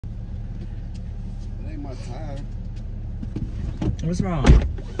my tire. What's wrong?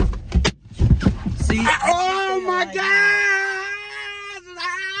 See? Oh my God!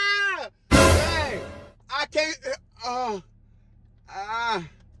 Hey, I can't.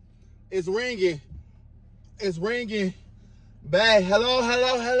 It's ringing. It's ringing. Babe, hello.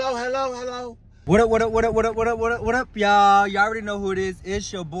 What up, y'all? Y'all already know who it is.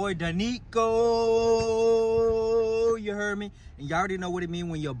 It's your boy, Nico. You heard me? And y'all already know what it mean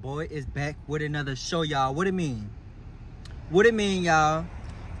when your boy is back with another show, y'all. What it mean? What it mean, y'all?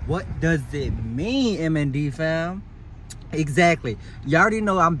 What does it mean, MND fam? Exactly. Y'all already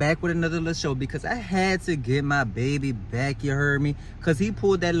know I'm back with another little show because I had to get my baby back, you heard me? Because he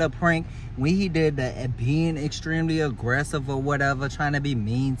pulled that little prank when he did that, being extremely aggressive or whatever, trying to be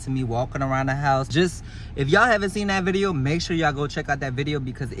mean to me, walking around the house. Just, if y'all haven't seen that video, make sure y'all go check out that video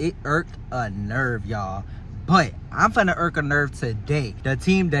because it irked a nerve, y'all. But I'm finna irk a nerve today. The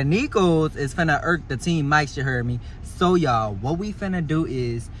team, the Nikos, is finna irk the team Myke's, you heard me? So, y'all, what we finna do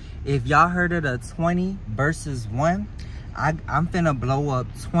is, if y'all heard of the 20 versus 1, I'm finna blow up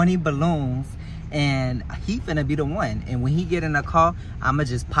 20 balloons and he finna be the one. And when he get in the car, I'ma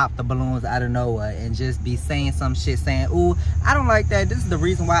just pop the balloons out of nowhere and just be saying some shit saying, ooh, I don't like that. This is the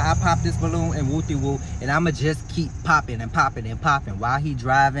reason why I popped this balloon and woo-de-woo. And I'ma just keep popping and popping and popping while he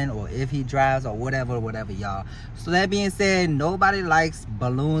driving or if he drives or whatever, y'all. So that being said, nobody likes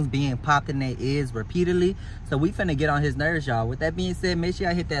balloons being popped in their ears repeatedly. So we finna get on his nerves, y'all. With that being said, make sure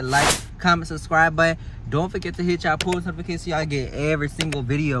y'all hit that like, comment, subscribe button. Don't forget to hit y'all post notifications so y'all get every single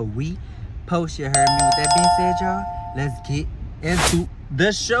video we post, you heard me? With that being said, y'all, let's get into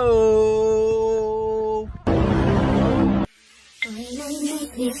the show.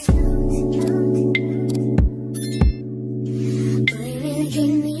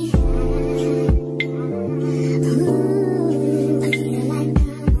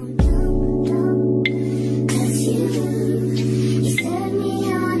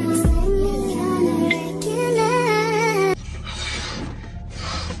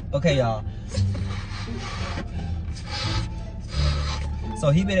 Okay, y'all. So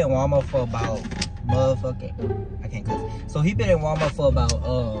he been in Walmart for about I can't cuss. So he been in Walmart for about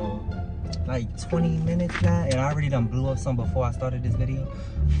like 20 minutes now, and I already done blew up some before I started this video. So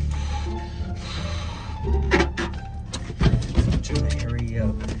I'm trying to hurry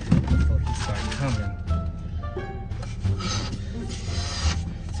up before he starts coming.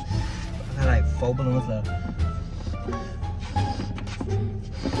 I got like 4 balloons left.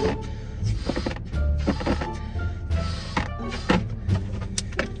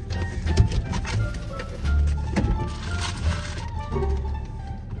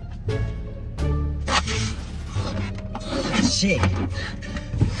 Shit.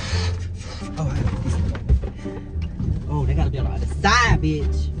 Oh, they gotta be on the other side,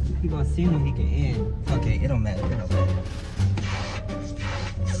 bitch. He gonna see when he can end. Okay, it don't matter. It don't matter.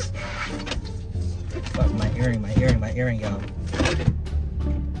 Fuck my earring, y'all.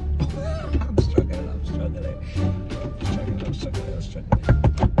 I'm struggling.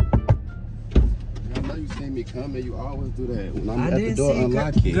 I know you see me coming. You always do that. When I'm at the door,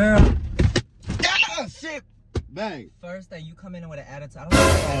 unlock it. Girl. Ah, shit. Bang. First that you come in with an attitude. I don't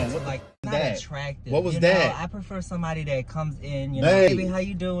know what like not that? Attractive. What was you that? Know, I prefer somebody that comes in, you know, Bang. baby, how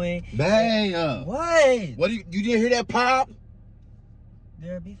you doing? Bang. What? What you didn't hear that pop?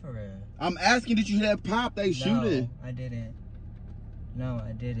 There be for real. I'm asking, did you hear that pop? They shooting. I didn't. No,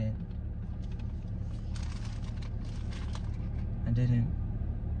 I didn't.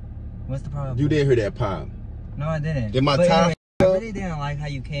 What's the problem? You didn't hear that pop. No, I didn't. Did my tire? Anyway, I really didn't like how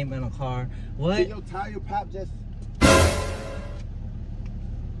you came in a car. What? Did your tire pop just?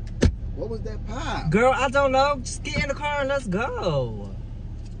 What was that pop? Girl, I don't know. Just get in the car and let's go.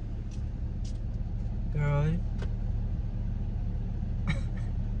 Girl. It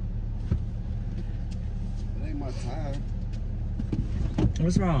ain't my tire.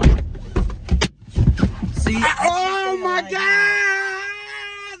 What's wrong? See? Oh my God!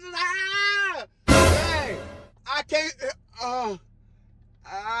 Hey, I can't.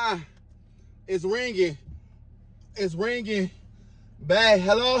 It's ringing. It's ringing. Babe,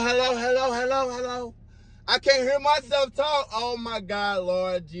 hello. I can't hear myself talk. Oh my God,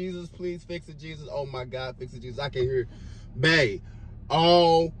 Lord Jesus, please fix it, Jesus. Oh my God, fix it, Jesus. I can't hear. Babe.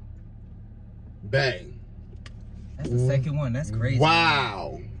 Oh. Bang. That's the second one. That's crazy.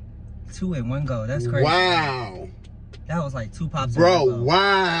 Wow. 2 in 1 go. That's crazy. Wow. That was like 2 pops. Bro,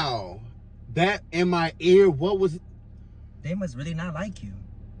 wow. That in my ear, what was it? They must really not like you.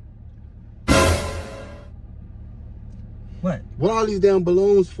 What? What all these damn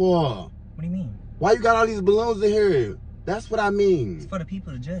balloons for? What do you mean? Why you got all these balloons in here? That's what I mean. It's for the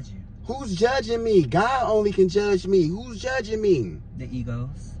people to judge you. Who's judging me? God only can judge me. Who's judging me? The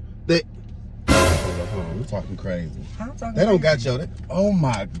egos. We're talking crazy. I'm talking They don't crazy. got oh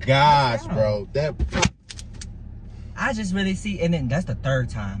my gosh, bro. I just really see, and then that's the third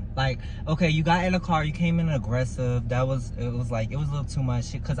time. Like, okay, you got in a car, you came in aggressive. It was a little too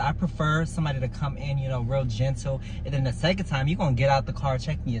much. Because I prefer somebody to come in, you know, real gentle. And then the second time, you're going to get out the car,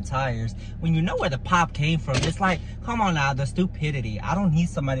 checking your tires. When you know where the pop came from, it's like, come on now, the stupidity. I don't need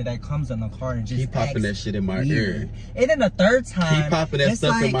somebody that comes in the car and just keep popping that shit in my ear. And then the third time, keep popping that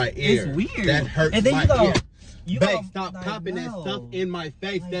stuff in my ear. It's weird. That hurts and then my ear. Babe, stop like, popping that stuff in my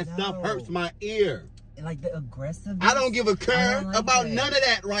face. That stuff no. hurts my ear. Like the aggressive. I don't give a care like about that. none of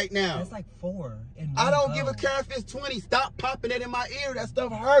that right now. That's like 4 in one I don't go. give a care if it's 20. Stop popping it in my ear. That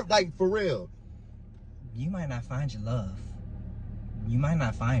stuff hurt, like, for real. You might not find your love. You might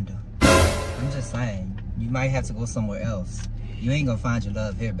not find her. I'm just saying. You might have to go somewhere else. You ain't gonna find your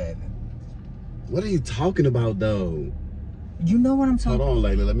love here, baby. What are you talking about, though? You know what I'm talking about. Hold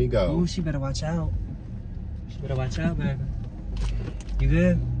on, Layla. Let me go. Oh, she better watch out. She better watch out, baby. You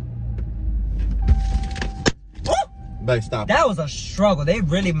good? Babe, stop. That was a struggle. They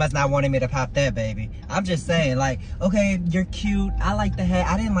really must not wanted me to pop that, baby. I'm just saying, like, okay, you're cute. I like the hat.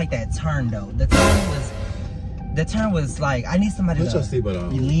 I didn't like that turn, though. The turn was like, I need somebody put to your seatbelt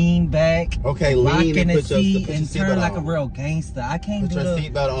on. lean back, okay, lock lean in and the put your seat and seatbelt turn like a on. real gangster. I can't Put do your the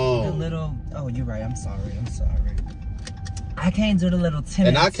seatbelt on. the little. Oh, you're right. I'm sorry. I can't do the little timid.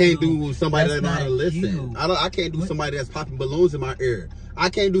 And I can't do somebody That's that know how to not listen. you. I can't do somebody that's popping balloons in my ear. I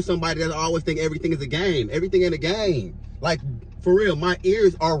can't do somebody that always think everything is a game. Everything in a game. Like, for real, my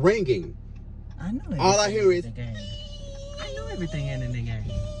ears are ringing. I know. All I hear is. I know everything in the game.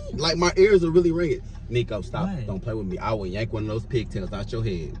 Like, my ears are really ringing. Nico, stop. What? Don't play with me. I will yank one of those pigtails out your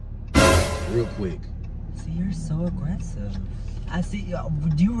head. Real quick. See, you're so aggressive. I see.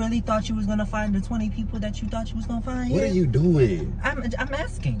 You really thought you was gonna find the 20 people that you thought you was gonna find? What are you doing? I'm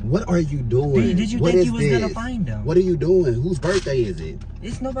asking. What are you doing? Did you What think is you was this? gonna find them? What are you doing? Whose birthday is it?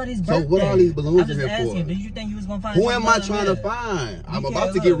 It's nobody's So birthday. what are all these balloons I'm just in here asking, for? Did you think you was gonna find? Who your am I love trying to here? find? I'm You about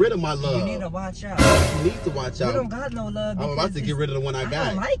can't to get look. rid of my love. You need to watch out. You need to watch out. You don't got no love. I'm about to get rid of the one I got. I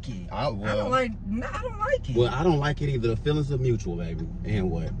don't like it. I don't like. No, I don't like it. Well, I don't like it either. The feelings are mutual, baby. And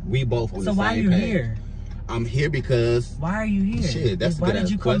what? We both on the So same why are you page. here? I'm here because. Why are you here? Shit, that's a Why good did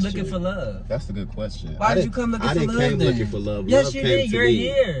you ass come question. looking for love? That's a good question. Why did you come looking for love? I didn't come then? looking for love. Yes, love you came did. to You're me.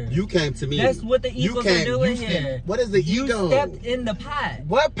 here. You came to me. That's what the egos are doing here. What is the You ego? stepped in the pot.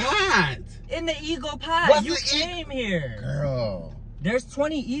 What pot? In the ego pot. What's You the came here. Girl. There's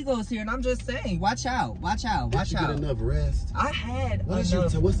 20 egos here, and I'm just saying, watch out, watch out, watch Did you out. get enough rest? I had What's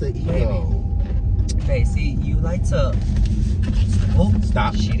enough. what's the ego? Okay, see, you like to. Oh,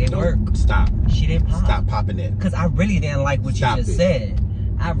 Stop. She didn't work. Stop. She didn't pop. Stop popping it. Because I really didn't like what Stop you just it. said.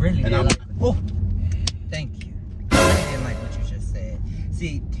 I really didn't like. Oh, thank you. I really didn't like what you just said.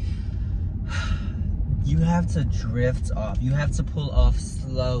 See, you have to drift off. You have to pull off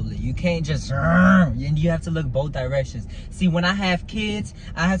slowly. You can't just, and you have to look both directions. See, when I have kids,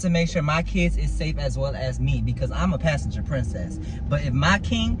 I have to make sure my kids is safe as well as me, because I'm a passenger princess. But if my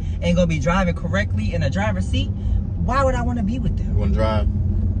king ain't gonna be driving correctly in a driver's seat, why would I want to be with them? You want to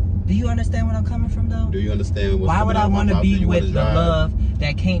drive? Do you understand where I'm coming from, though? Do you understand what's Why would I want to be with the love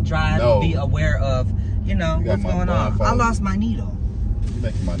that can't drive, No. be aware of, you know, You got what's my going on? blindfold. I lost my needle. You're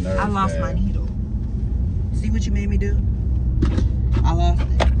making my nerves I lost bad. my needle. See what you made me do? I lost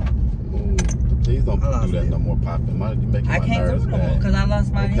it. Ooh, please don't I lost do that it. no more, Poppin'. You're making my I can't nerves do it no more bad. because I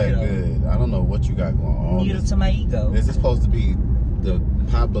lost my Okay, needle. good. I don't know what you got going on. Needle to my ego. Is this supposed to be the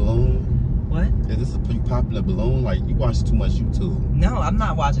pop balloon? What? Is this you popping a balloon? Like, you watch too much YouTube. No, I'm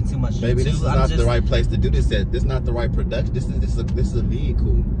not watching too much Baby, YouTube. this is not the right place to do this at. This is not the right production. This is a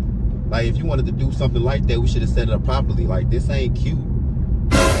vehicle. Like, if you wanted to do something like that, we should have set it up properly. Like, this ain't cute.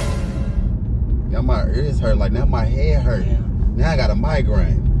 Now my ears hurt. Like, now my head hurt. Yeah. Now I got a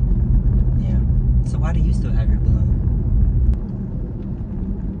migraine. Yeah. So why do you still have your balloon?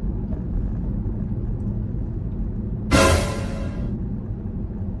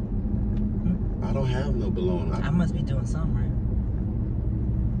 I don't have no balloon. I must be doing something right.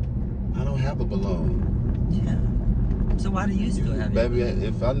 I don't have a balloon. Yeah. So why do you still have your Baby, balloon?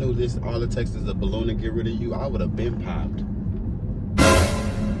 if I knew this, all it takes is a balloon to get rid of you, I would have been popped.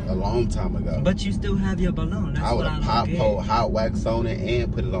 A long time ago. But you still have your balloon. That's I would what have I popped, don't pour get. hot wax on it,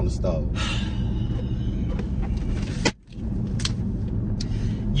 and put it on the stove.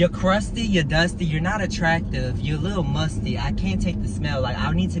 You're crusty, you're dusty, you're not attractive, you're a little musty. I can't take the smell. Like,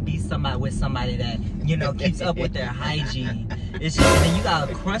 I need to be somebody that, you know, keeps up with their hygiene. It's just, and then you got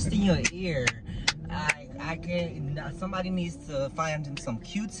a crust in your ear. I I can't. Somebody needs to find him some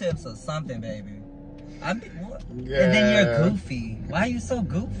Q-tips or something, baby. And then you're goofy. Why are you so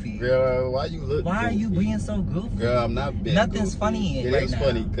goofy? Girl, why you look Why goofy? are you being so goofy? Girl, I'm not being Nothing's goofy. funny right now. It is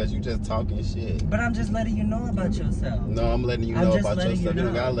funny because you just talking shit. But I'm just letting you know about yourself. No, I'm letting you know about yourself. You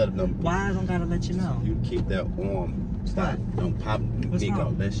don't gotta let them know. Why I don't gotta let you know? You keep that arm. Stop. What? Don't pop. What's Nico,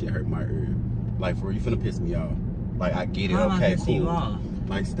 wrong? that shit hurt my ear. Like, for real, you finna piss me off. Like, I get it. How am I Okay, pissing cool. you off?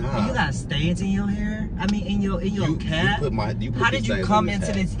 Like, stop. And you got stains in your hair? I mean, in your cap? How did you come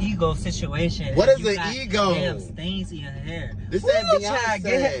into this ego situation? What is an ego? Damn stains in your hair. This Ooh, ain't child,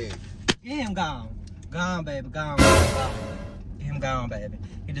 Beyonce. Get him gone. Gone, baby. Gone. Gone. Get him gone, baby.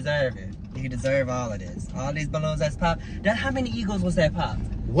 He deserve it. He deserve all of this. All these balloons that's popped. How many egos was that popped?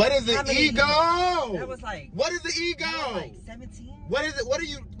 What is an ego? That was like. What is an ego? Like 17. What is it? What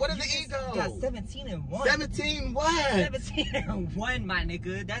is an ego? You got 17 and 1. 17 what? 17 and 1, my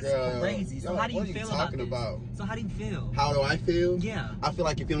nigga. That's crazy. So how do you feel about this? So how do you feel? How do I feel? Yeah. I feel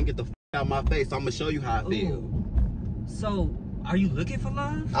like if you don't get the out of my face, I'm gonna show you how I feel. Ooh. So, are you looking for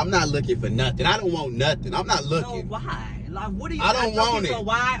love? I'm not looking for nothing. I don't want nothing. I'm not looking. So why? Like, what are you? I don't want it. So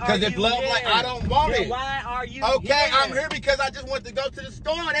why are you? Because if love, here? like, I don't want it. Why are you? Okay, here? I'm here because I just want to go to the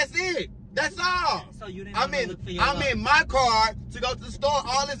store. That's it. That's all. So you didn't look for your I'm love. in my car to go to the store.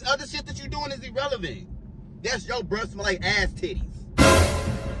 All this other shit that you're doing is irrelevant. That's your breath smell like ass titties.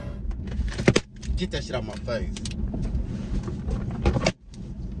 Get that shit out my face.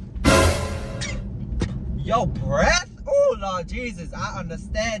 Your breath? Oh, Lord Jesus. I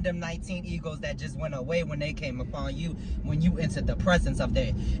understand them 19 egos that just went away when they came upon you, when you entered the presence of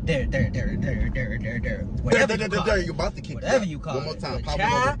their whatever you call it. You're about to kick Whatever you call it. One more time. Pop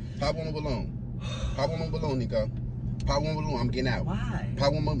one on balloon. Pop one on balloon, Nico. Pop one balloon. I'm getting out. Why?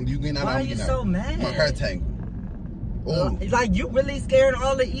 Pop one balloon. You getting out. Why are you so mad? My hair tangle. Ooh. Like, you really scaring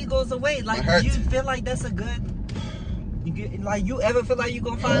all the egos away. Like, My do you feel like that's a good... You ever feel like you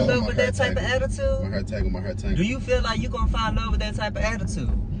gonna find love with that type of attitude? My hair tangle. Do you feel like you gonna find love with that type of attitude?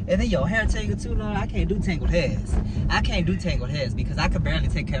 And then your hair tangled too, Lord. I can't do tangled hairs. I can't do tangled hairs because I can barely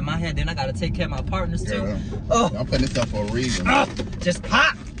take care of my hair. Then I gotta take care of my partners too. Girl, oh, I'm putting this up for a reason. Just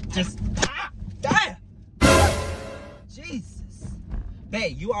pop. Damn. Jesus.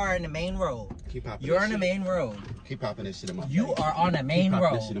 Babe, you are in the main road. Keep popping. You're on the main road. Keep popping this shit in my face. You are on the main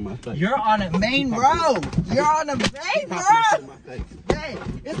road. This shit in my face. You're on the main road. You're on the main road. Hey,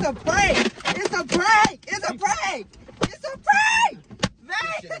 it's a prank. It's a prank. It's a prank. It's a prank. Man,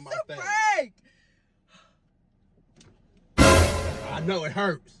 it's a prank. I know it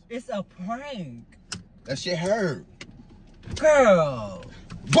hurts. It's a prank. That shit hurt. Girl.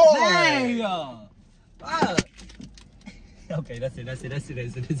 Boy. Damn. Okay, that's it.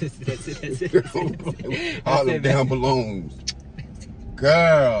 All them damn balloons.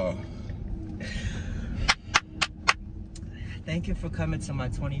 Girl. Thank you for coming to my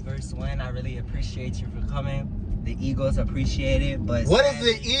 20-verse win. I really appreciate you for coming. The egos appreciate it, but what is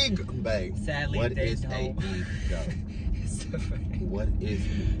the ego, babe? Sadly, what they is don't. a ego? It's a prank. What is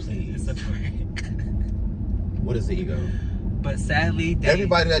it, please? It's a prank. What is the ego? But sadly,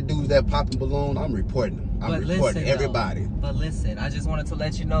 everybody that does that popping balloon, I'm reporting them. I'm reporting everybody. But listen, I just wanted to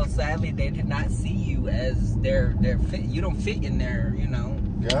let you know, sadly, they did not see you as their fit. You don't fit in their, you know.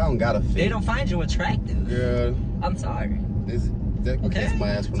 Girl, I don't gotta fit. They don't find you attractive. Girl. I'm sorry. Okay. My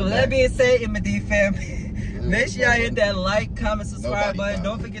ass from so the that back. being said, MD family, make sure y'all hit that like, comment, subscribe button.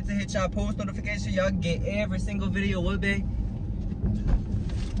 Don't forget to hit y'all post notification. Y'all can get every single video. What, babe?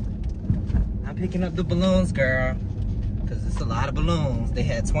 I'm picking up the balloons, girl. Because it's a lot of balloons. They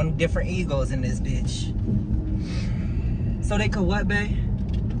had 20 different egos in this bitch. So they could what, babe?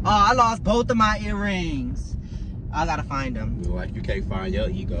 Oh, I lost both of my earrings. I gotta find them. Like you can't find your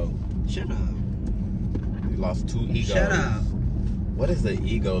ego. Shut up. You lost 2 egos. Shut up. What is the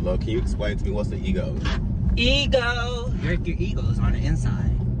ego, though? Can you explain to me what's the ego? Ego. Your egos on the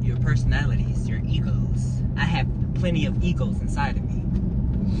inside. Your personalities, your egos. I have plenty of egos inside of me.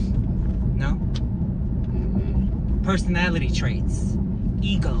 No? Mm-hmm. Personality traits.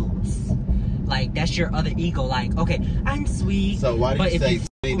 Egos. Like, that's your other ego. Like, okay, I'm sweet. So why did you say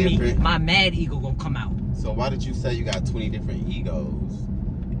 20 different? My mad ego gonna come out. So why did you say you got 20 different egos?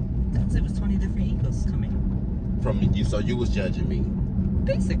 Because it was 20 different egos coming. From you, so you was judging me.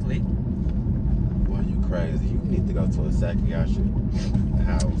 Basically. Boy, you crazy. You need to go to a psychiatric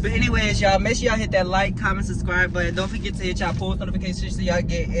house. But anyways, y'all, make sure y'all hit that like, comment, subscribe button. Don't forget to hit y'all post notifications so y'all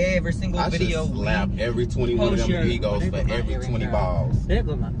get every single video. I should slap every 21 of them egos for every 20 balls. There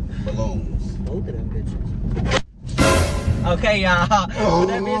go my balloons. Both of them bitches. Okay, y'all. With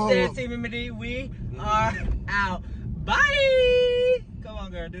that being said, Team MD, we are out. Bye. Come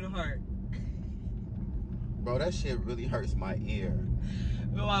on, girl. Do the heart. Bro, that shit really hurts my ear.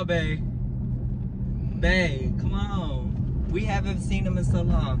 Come on, babe. Babe, come on. We haven't seen them in so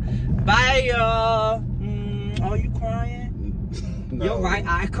long. Bye, y'all. Oh, you crying? No. Your right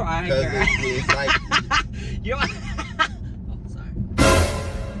eye crying, girl. It's like... Your... oh, sorry.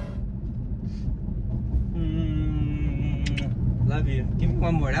 Love you. Give me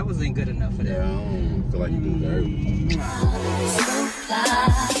one more. That wasn't good enough for that. Yeah, I don't feel like you deserve it. So fly,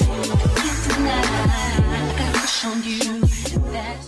 tonight, I got a crush on you.